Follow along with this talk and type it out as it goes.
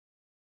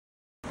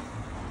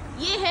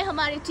ये है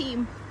हमारी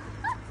टीम।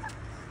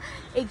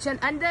 एक जन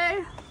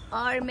अंदर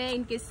और मैं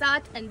इनके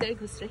साथ अंदर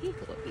घुस रही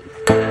हूँ अभी।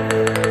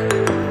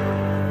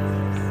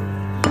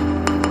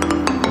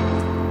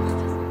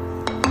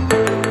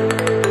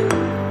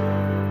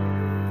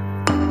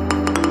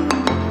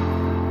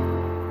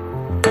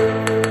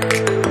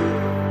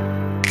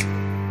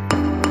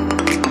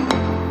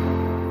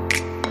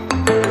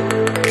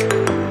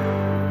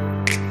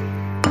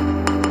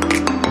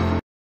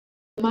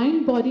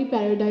 Mind Body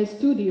Paradise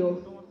Studio.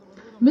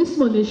 Miss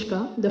Monishka,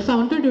 the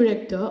founder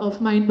director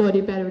of Mind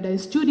Body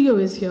Paradise Studio,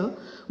 is here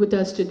with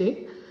us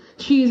today.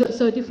 She is a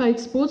certified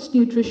sports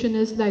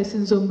nutritionist,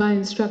 licensed Zumba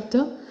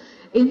instructor,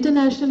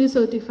 internationally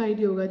certified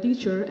yoga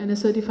teacher, and a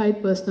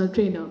certified personal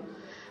trainer.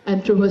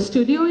 And through her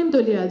studio in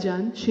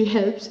Duliajan, she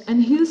helps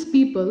and heals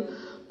people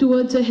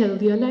towards a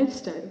healthier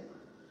lifestyle.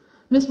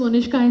 Miss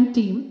Monishka and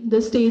team, the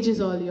stage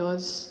is all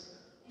yours.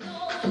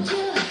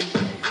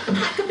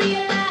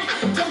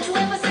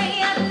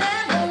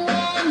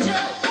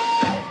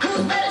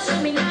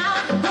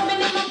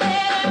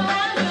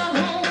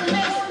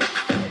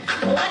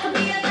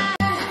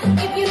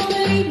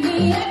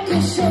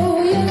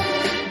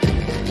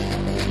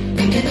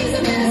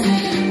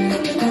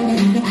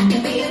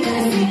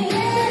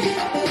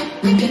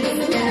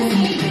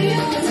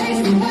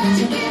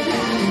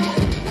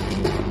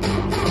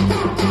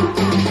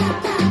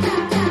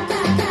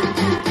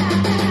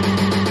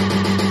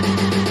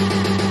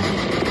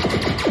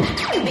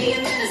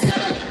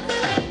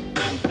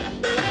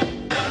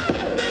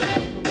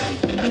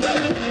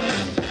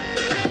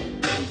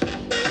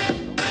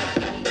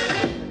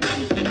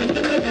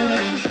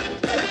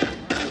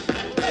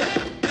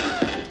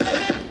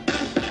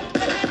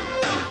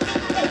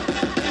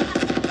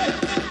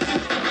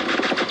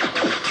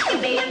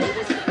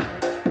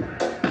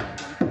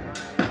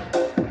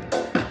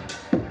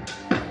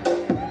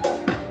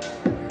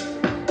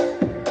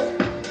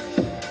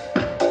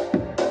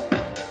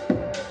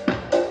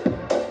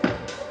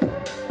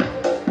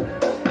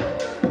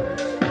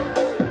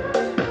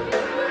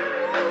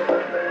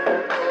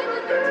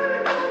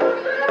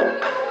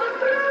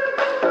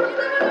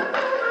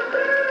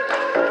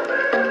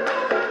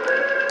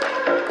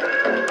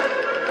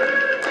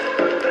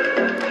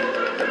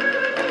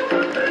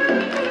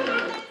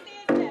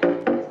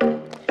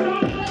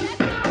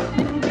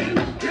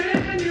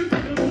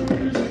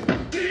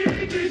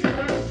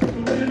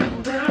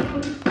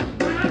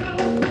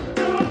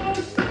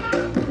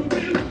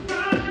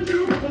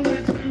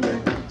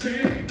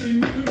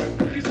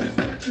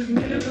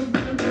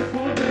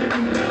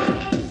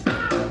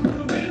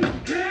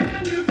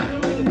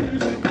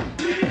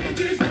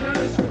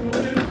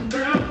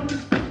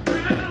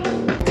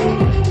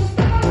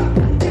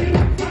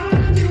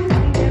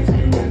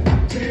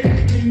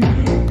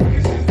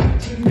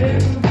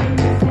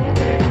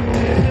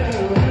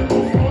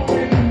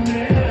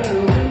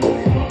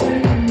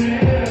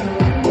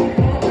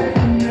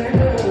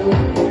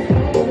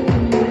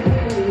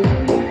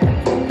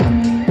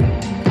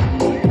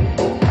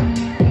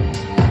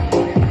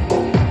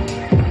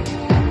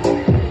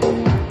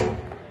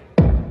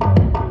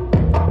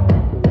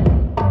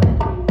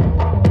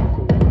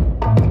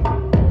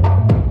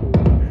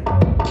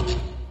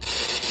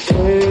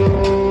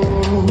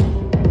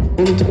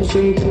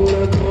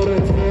 cintura corre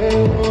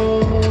fuego,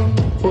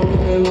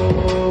 fuego.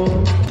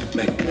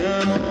 Me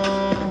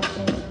quemo,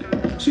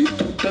 si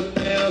tú te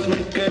pegas me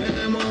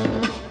quemo,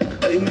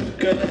 ay me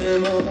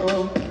quemo.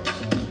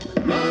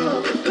 Ma,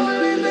 qué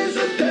linda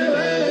se te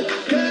ve,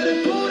 que eres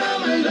pura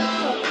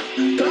maldad,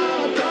 ta,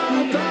 ta,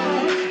 ta.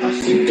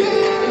 Así que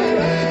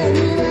ven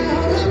y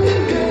deja la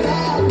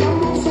terquedad,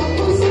 vamos a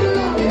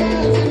pasarla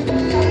bien, siente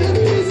la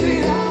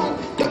electricidad,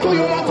 te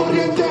cogió la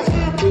corriente.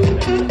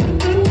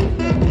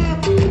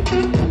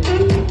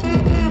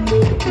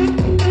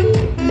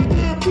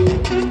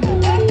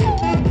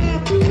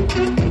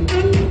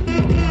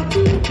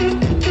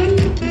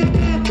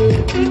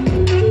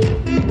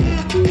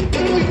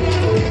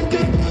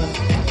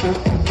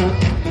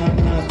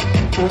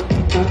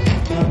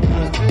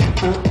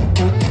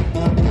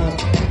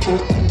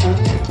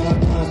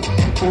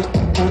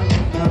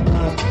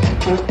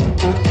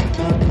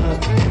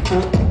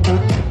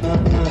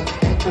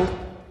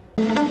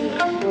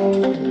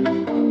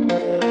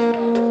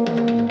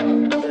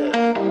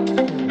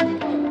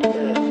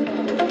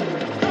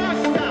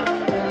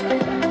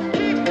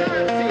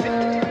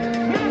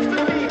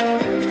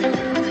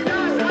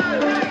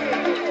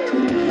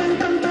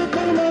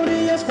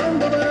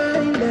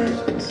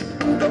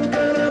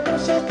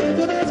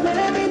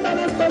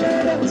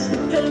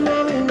 El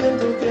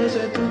movimiento que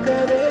hace tu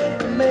cabeza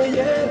me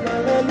lleva a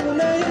la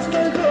luna y hasta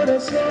el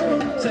corazón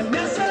se me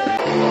hace.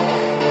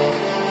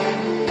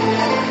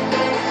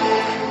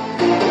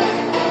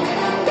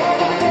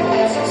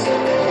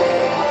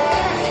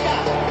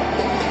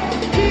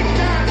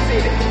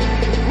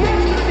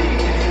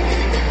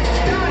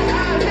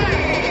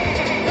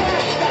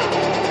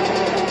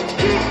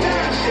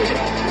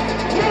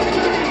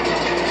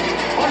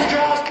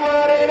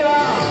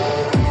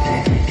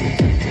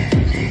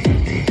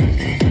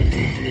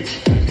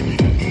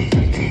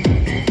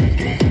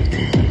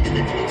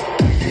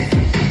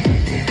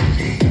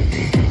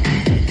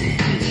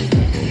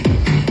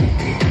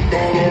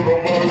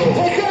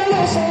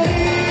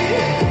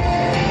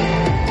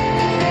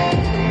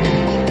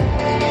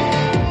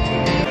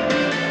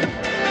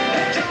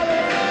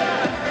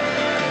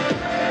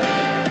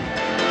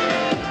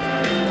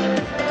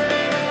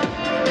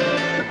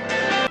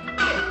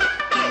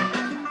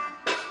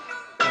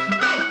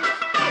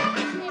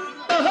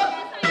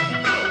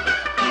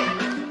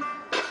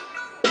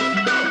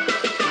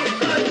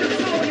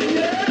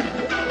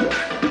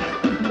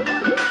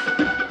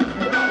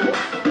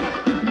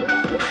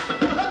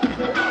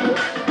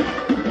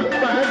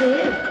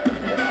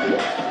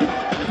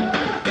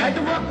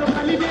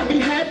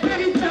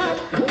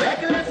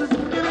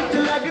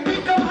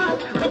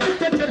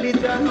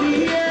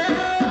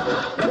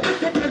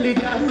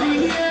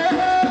 जाती है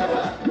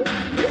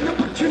ये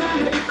पूछना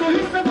है कोई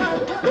सवाल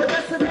वो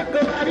दस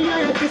देखो बारियां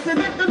या किसे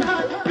में तुझा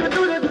जो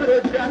दूर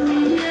दूर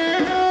जानी है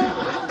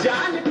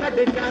जान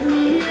कट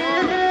जानी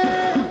है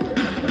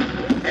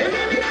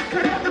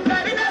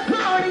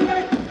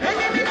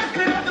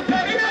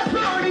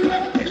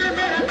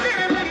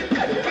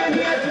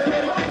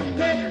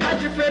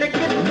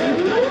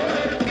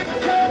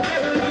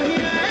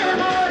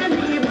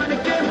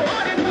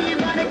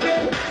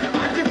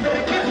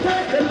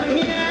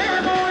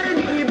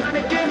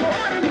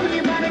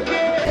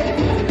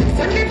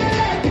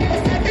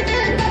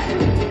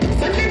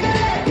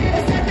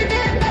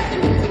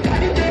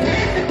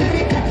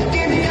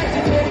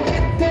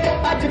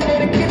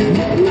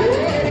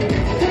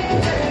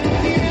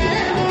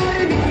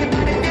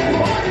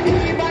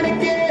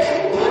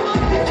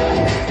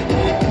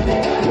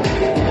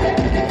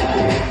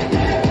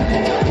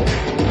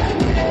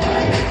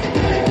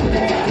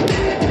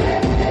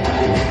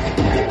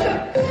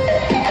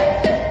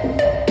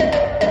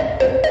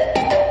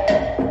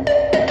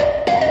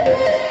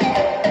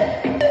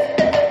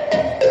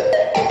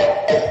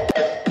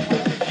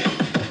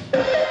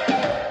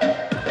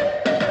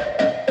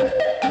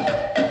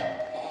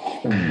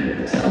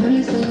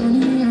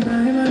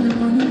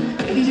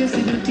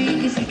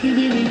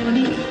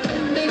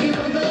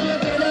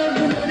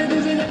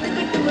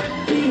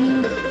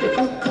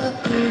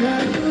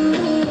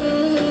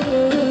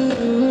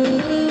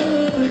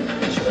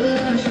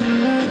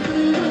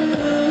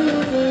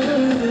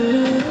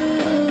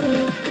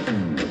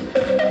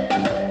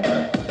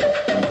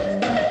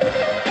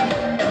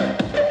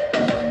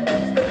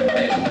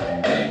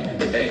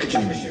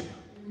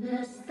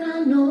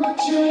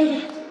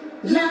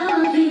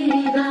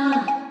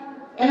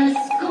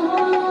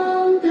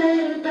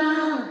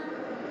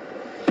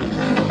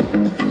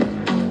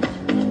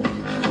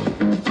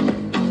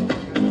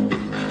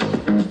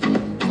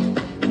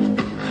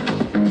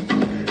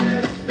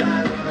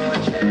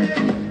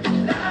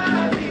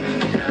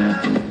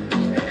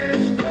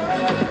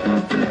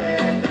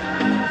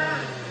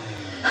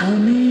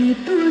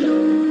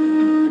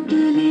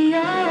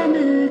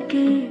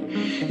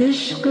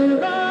इश्क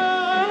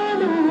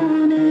वालों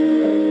ने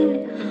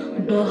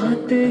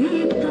बहुत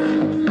ही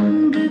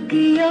तंग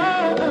किया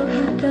अब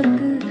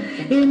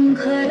तक इन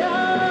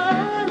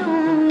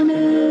ख्यालों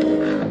ने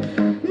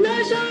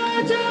नशा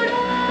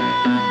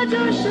चढ़ा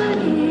जो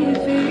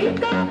शरीफी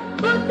का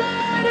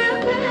उतार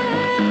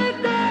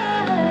फेंका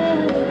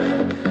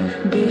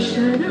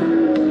बेशरम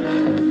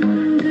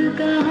रंग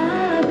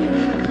कहाँ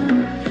देखा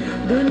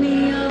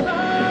दुनिया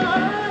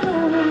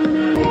वालों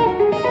ने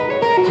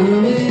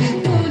हमें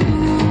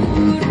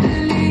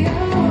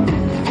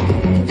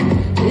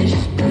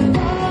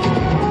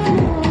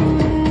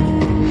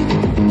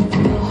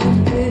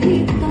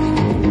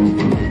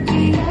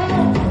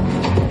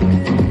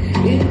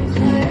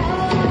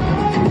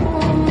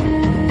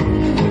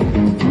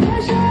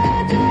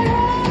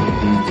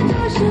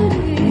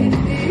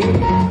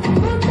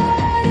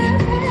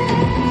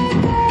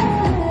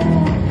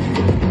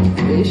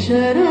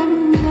शर्म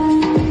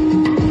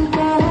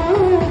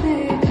कहाँ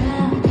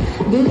देखा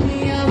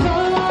दुनिया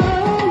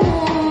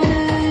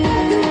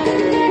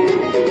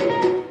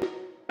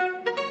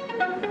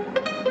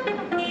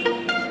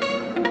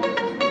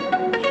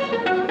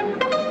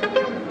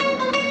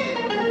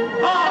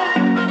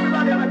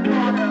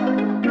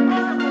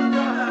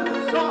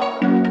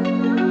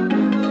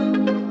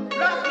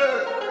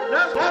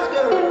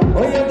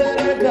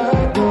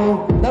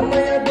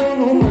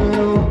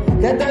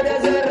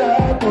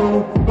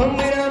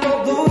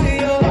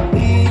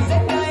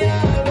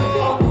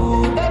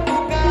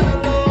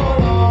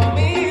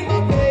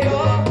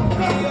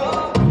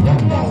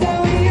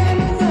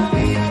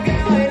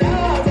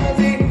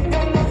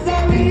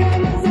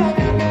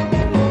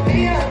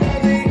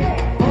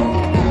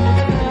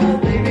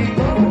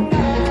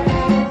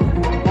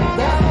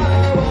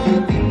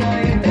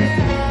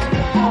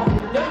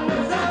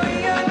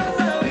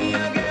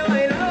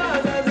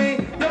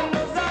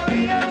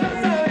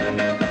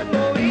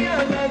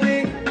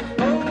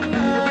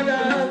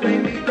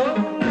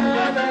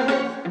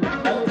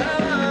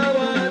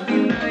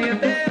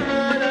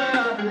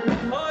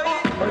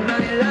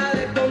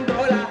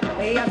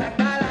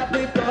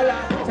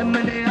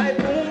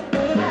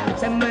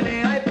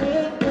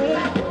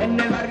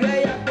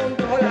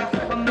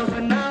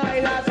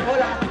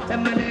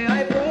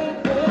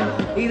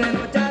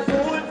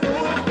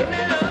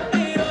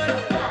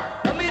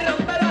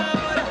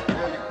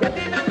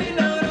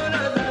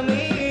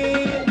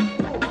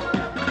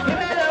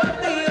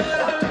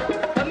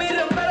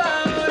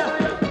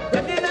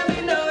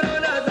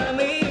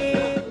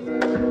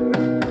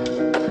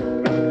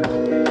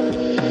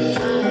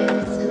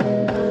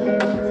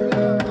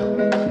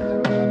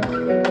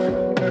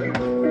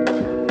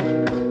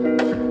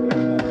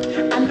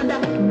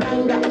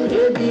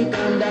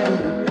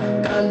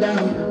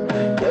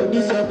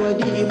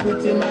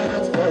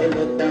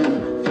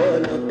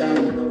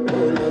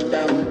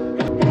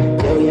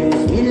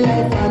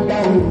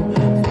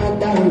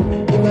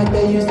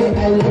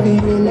I love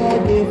you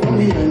all day from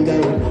me and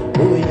go.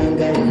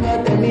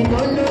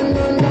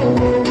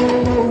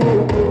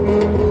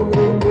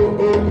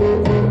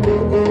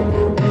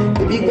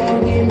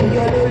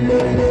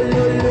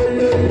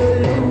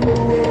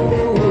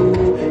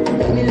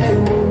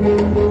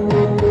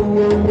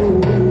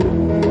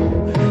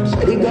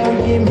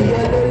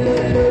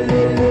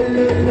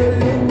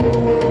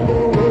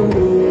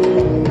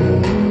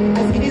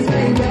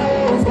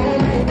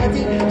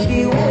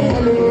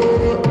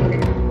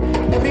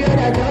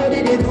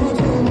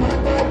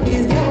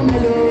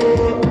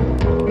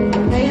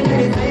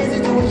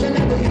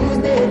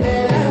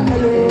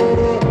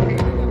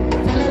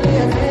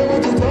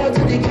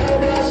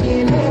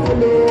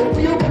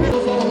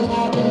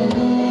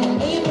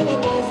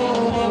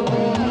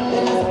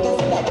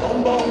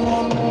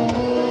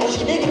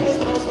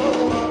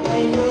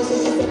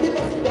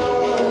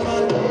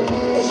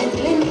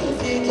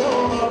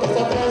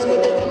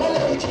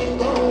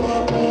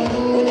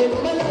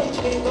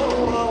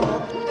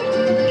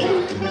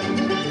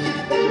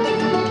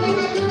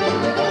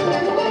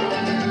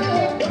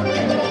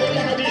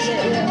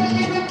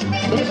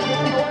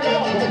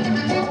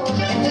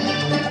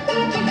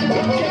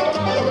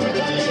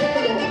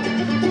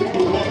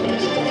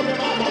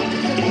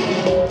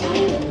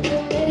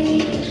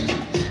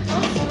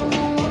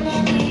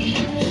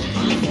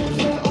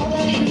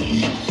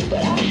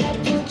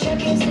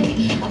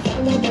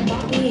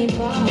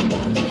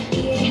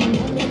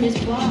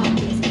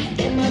 walking.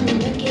 Them man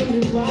making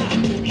me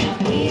walking.